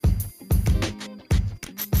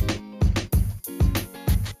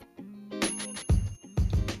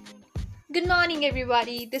Good morning,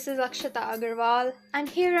 everybody. This is Akshata Agarwal, and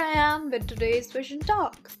here I am with today's Vision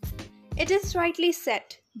Talk. It is rightly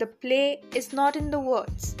said the play is not in the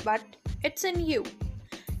words, but it's in you.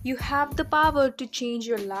 You have the power to change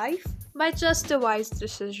your life by just a wise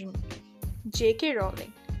decision. J.K.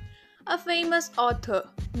 Rowling, a famous author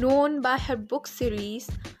known by her book series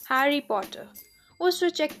Harry Potter, was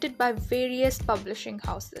rejected by various publishing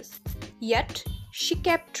houses. Yet, she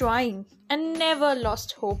kept trying and never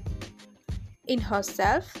lost hope in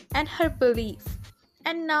herself and her belief.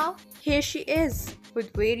 And now here she is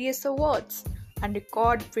with various awards and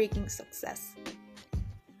record breaking success.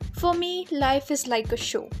 For me, life is like a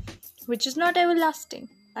show, which is not everlasting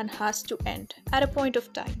and has to end at a point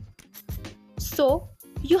of time. So,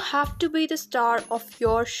 you have to be the star of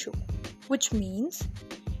your show, which means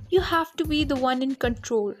you have to be the one in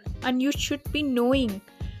control and you should be knowing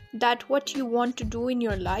that what you want to do in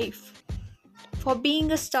your life. For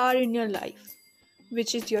being a star in your life,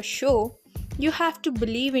 which is your show, you have to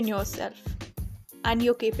believe in yourself and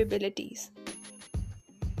your capabilities.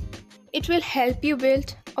 It will help you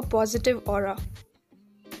build a positive aura.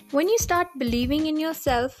 When you start believing in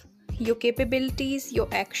yourself, your capabilities, your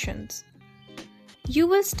actions, you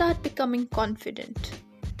will start becoming confident.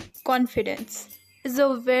 Confidence is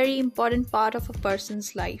a very important part of a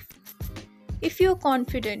person's life. If you're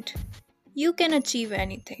confident, you can achieve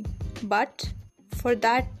anything. But for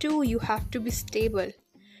that too, you have to be stable.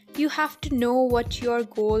 You have to know what your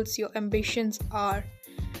goals, your ambitions are.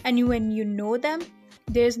 And when you know them,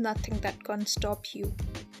 there's nothing that can stop you.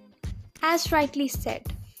 As rightly said,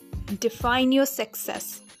 define your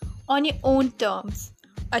success on your own terms.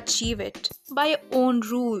 Achieve it by your own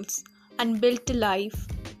rules and build a life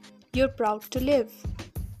you're proud to live.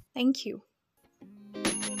 Thank you.